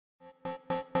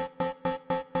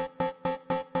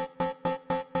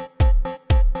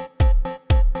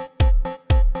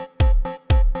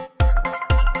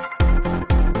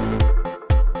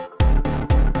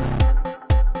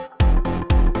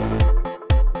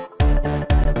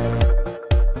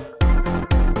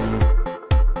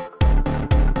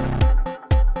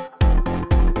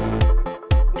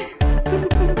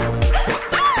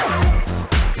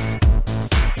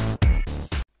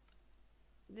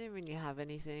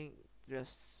think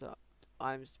just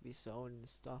items to be sold and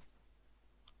stuff.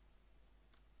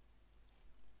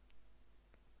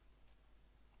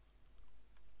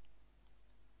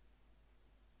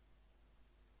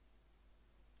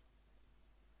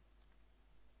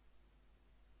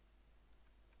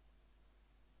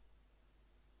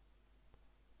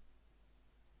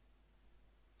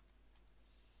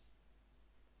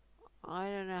 I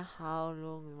don't know how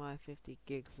long my 50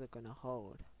 gigs are gonna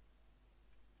hold.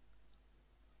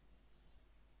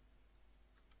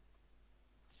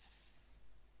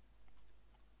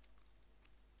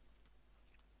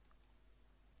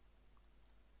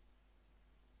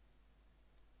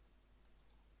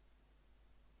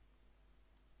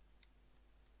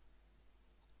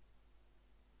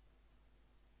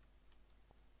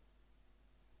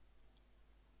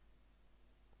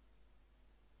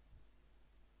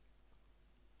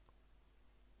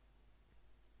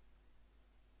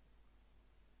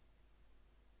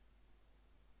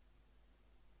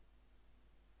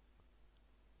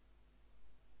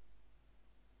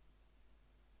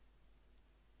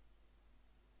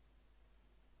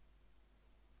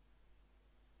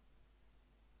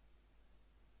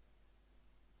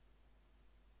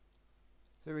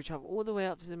 So we travel all the way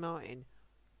up to the mountain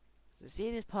to see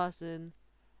this person,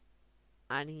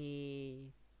 and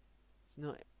it's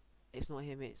not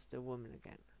him, it's the woman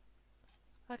again.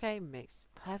 Okay, makes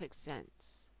perfect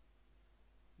sense.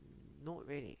 Not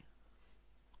really.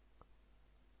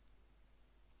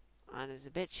 And it's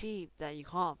a bit cheap that you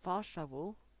can't fast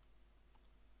travel.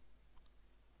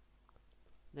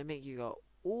 They make you go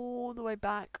all the way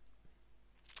back.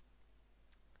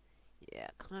 Yeah,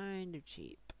 kind of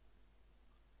cheap.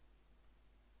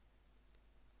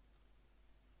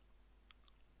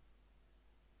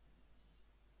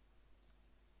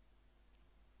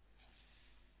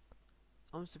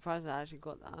 I'm surprised I actually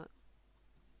got that.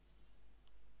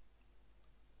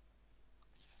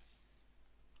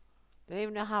 Don't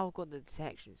even know how I got the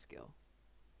detection skill.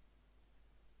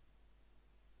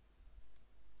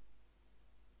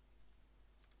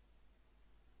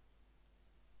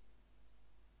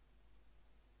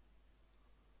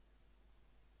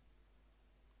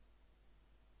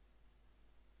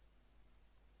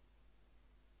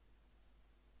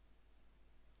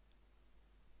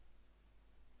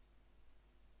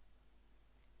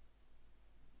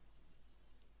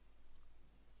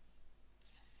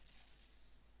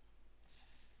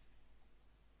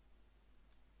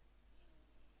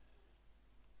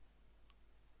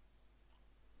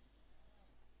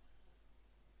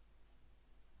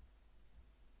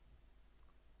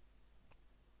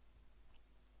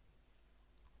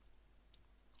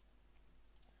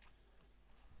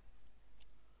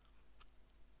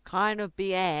 Kind of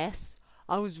BS.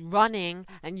 I was running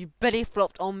and you belly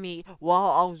flopped on me while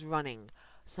I was running.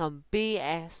 Some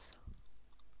BS.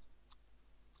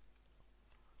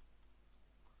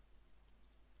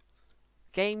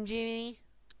 Game Genie?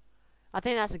 I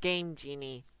think that's a Game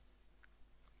Genie.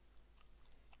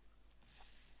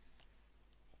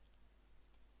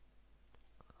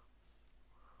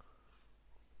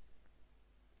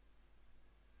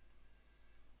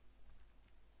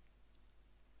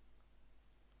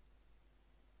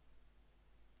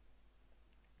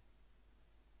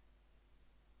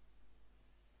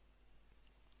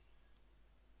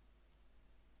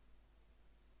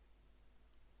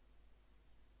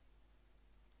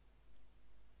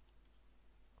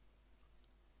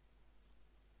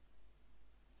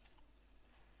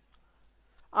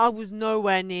 I was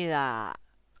nowhere near that.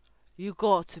 You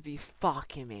got to be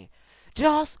fucking me.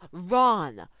 Just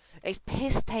run. It's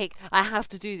piss take I have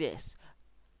to do this.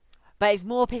 But it's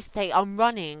more piss take I'm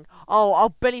running. Oh,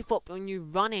 I'll belly flop on you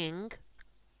running.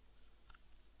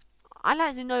 I'd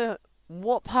like to know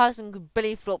what person could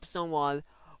belly flop someone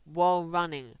while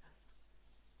running.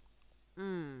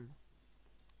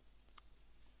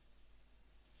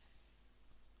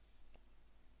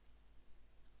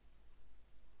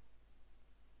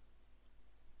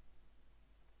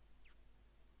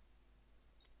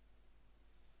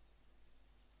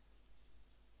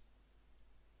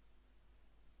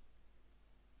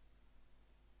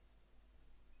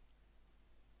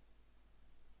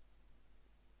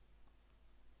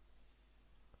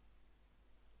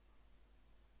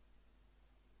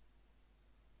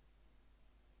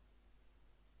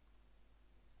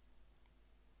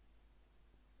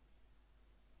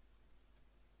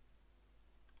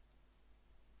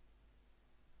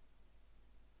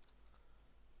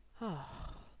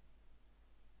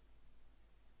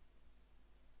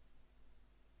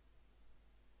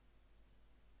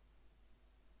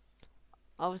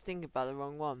 I was thinking about the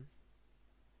wrong one.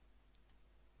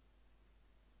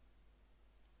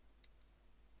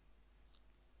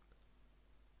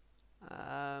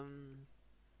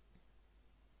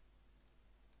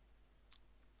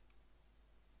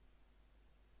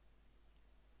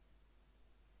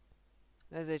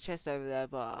 There's a chest over there,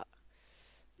 but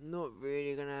I'm not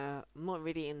really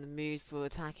in the mood for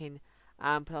attacking.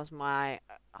 And plus my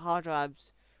hard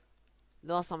drives,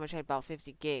 last time I checked, about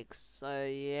 50 gigs. So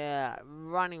yeah,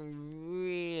 running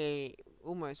really,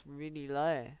 almost really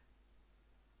low.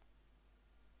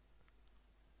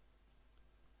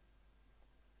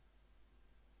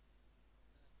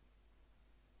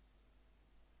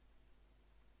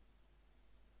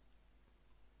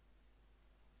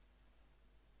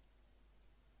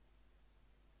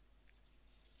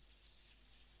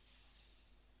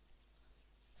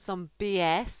 Some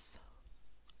BS.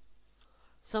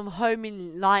 Some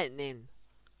homing lightning.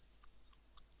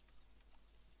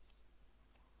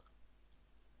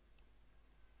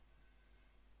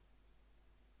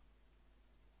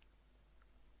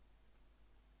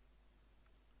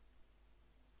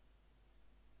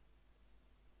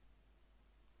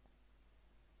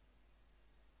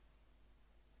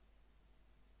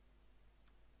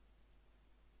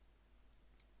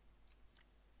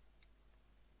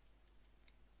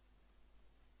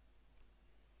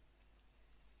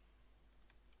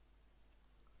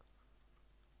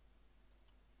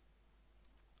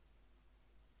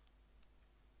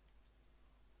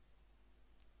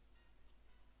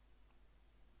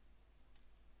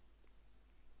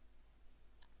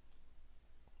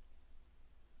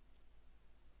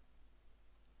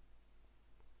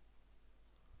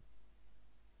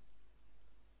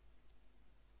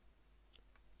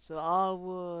 So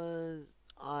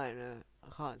I don't know,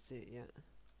 I can't see it yet.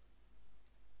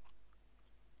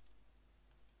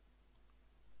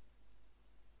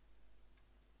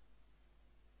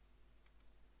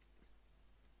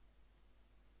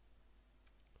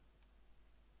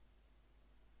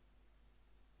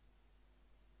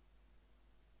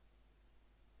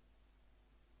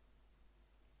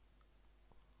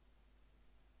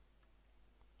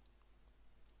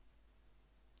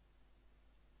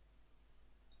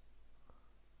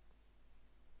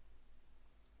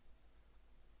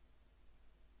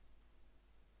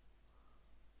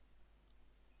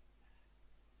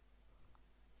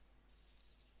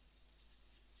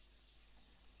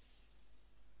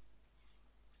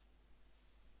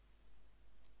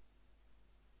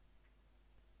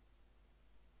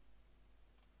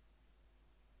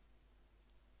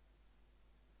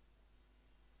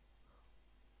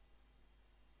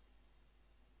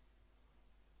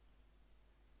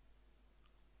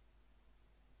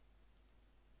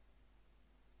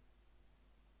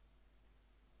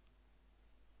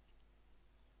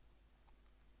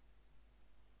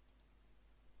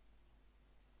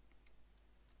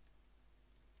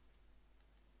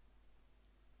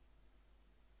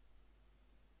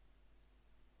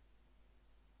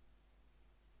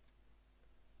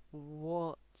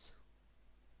 What?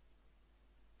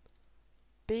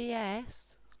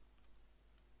 BS?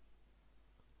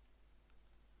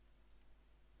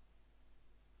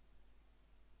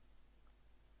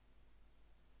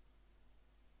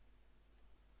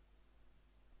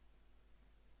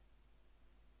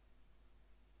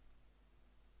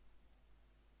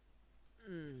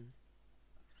 Hmm.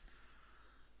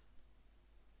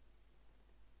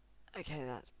 Okay,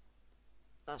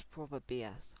 that's proper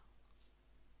BS.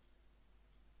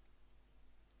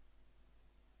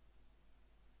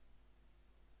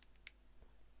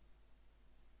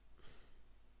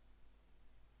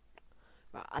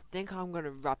 Right, I think I'm gonna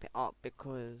wrap it up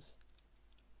because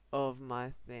of my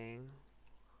thing.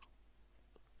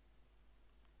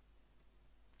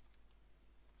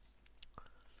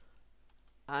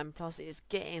 And plus it's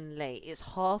getting late. It's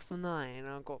 9:30.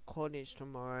 I've got college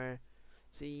tomorrow.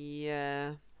 So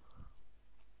yeah.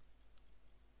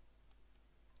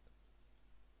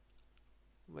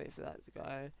 Wait for that to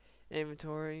go.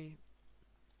 Inventory.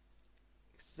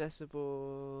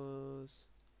 Accessibles.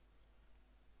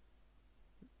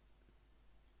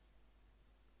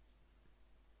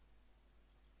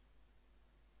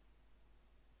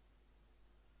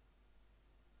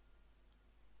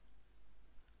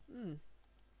 Hmm.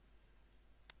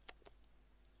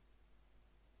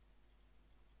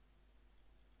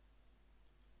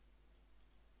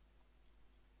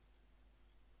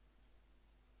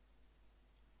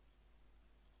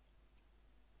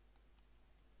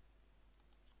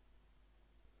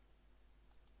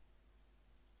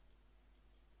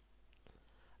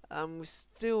 We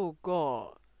still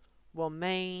got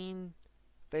main.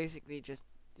 Basically just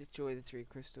destroy the 3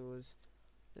 crystals.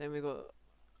 Then we got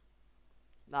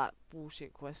that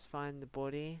bullshit quest, find the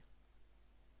body.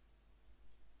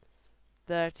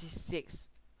 36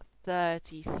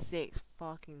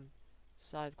 fucking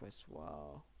side quests,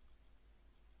 wow.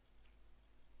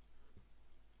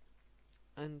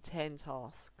 And 10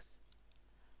 tasks.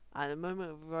 At the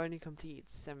moment, we've only completed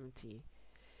 70.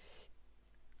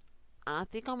 And I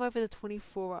think I'm over the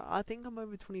 24. I think I'm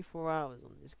over 24 hours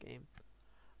on this game.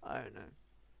 I don't know.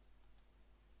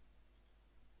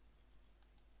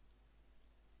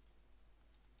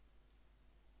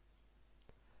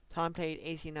 Time played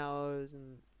 18 hours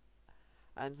and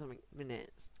something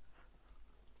minutes.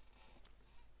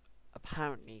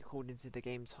 Apparently, according to the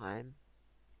game time.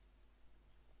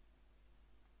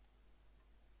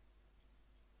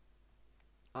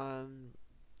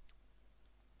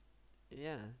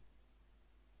 Yeah.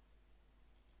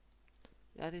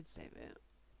 Yeah, I did save it.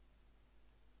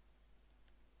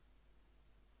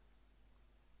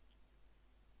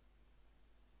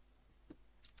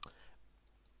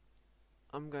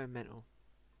 I'm going mental.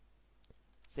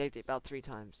 Saved it about 3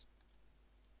 times.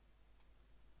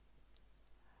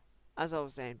 As I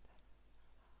was saying,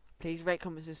 please rate,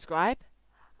 comment, subscribe.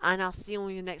 And I'll see you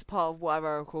on the next part of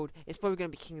whatever I record. It's probably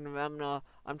going to be Kingdom of Amalur.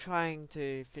 I'm trying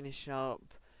to finish up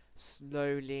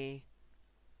slowly.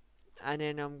 And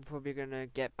then I'm probably going to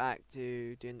get back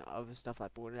to doing the other stuff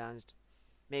like Borderlands.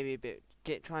 Maybe a bit.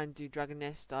 Try and do Dragon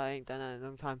Nest. I ain't done that in a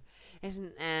long time.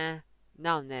 Isn't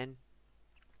now and then.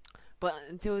 But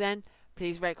until then,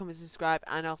 please rate, comment, subscribe.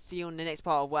 And I'll see you on the next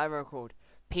part of whatever I record.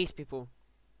 Peace, people.